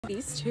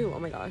These two, oh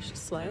my gosh,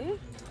 slay.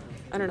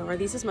 I don't know, are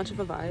these as much of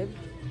a vibe?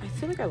 I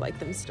feel like I like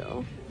them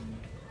still.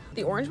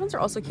 The orange ones are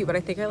also cute, but I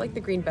think I like the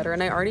green better,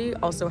 and I already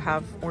also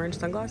have orange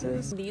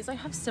sunglasses. These, I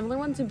have similar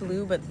ones in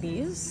blue, but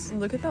these,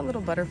 look at that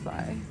little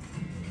butterfly.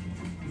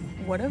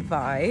 What a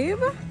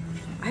vibe.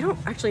 I don't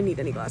actually need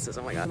any glasses,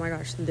 oh my god. Oh my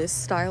gosh, this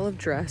style of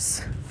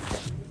dress.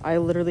 I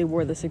literally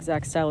wore this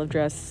exact style of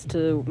dress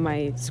to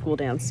my school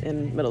dance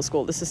in middle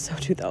school. This is so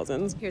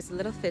 2000s. Here's a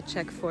little fit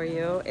check for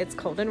you. It's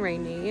cold and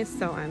rainy,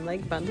 so I'm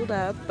like bundled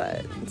up,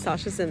 but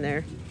Sasha's in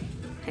there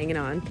hanging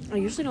on. I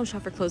usually don't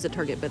shop for clothes at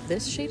Target, but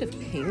this shade of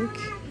pink,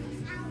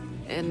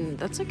 and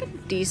that's like a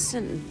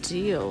decent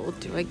deal.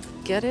 Do I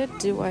get it?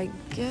 Do I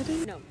get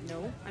it?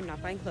 No, I'm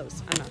not buying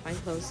clothes. I'm not buying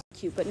clothes.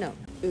 Cute, but no.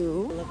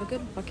 Ooh, I love a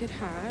good bucket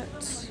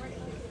hat.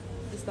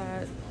 Is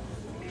that...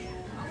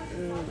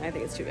 I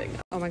think it's too big.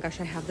 Oh my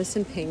gosh, I have this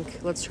in pink.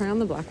 Let's try on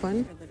the black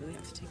one. I literally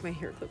have to take my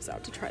hair clips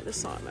out to try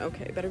this on.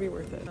 Okay, better be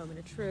worth it. Moment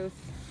of truth.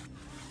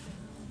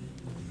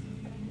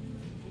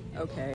 Okay.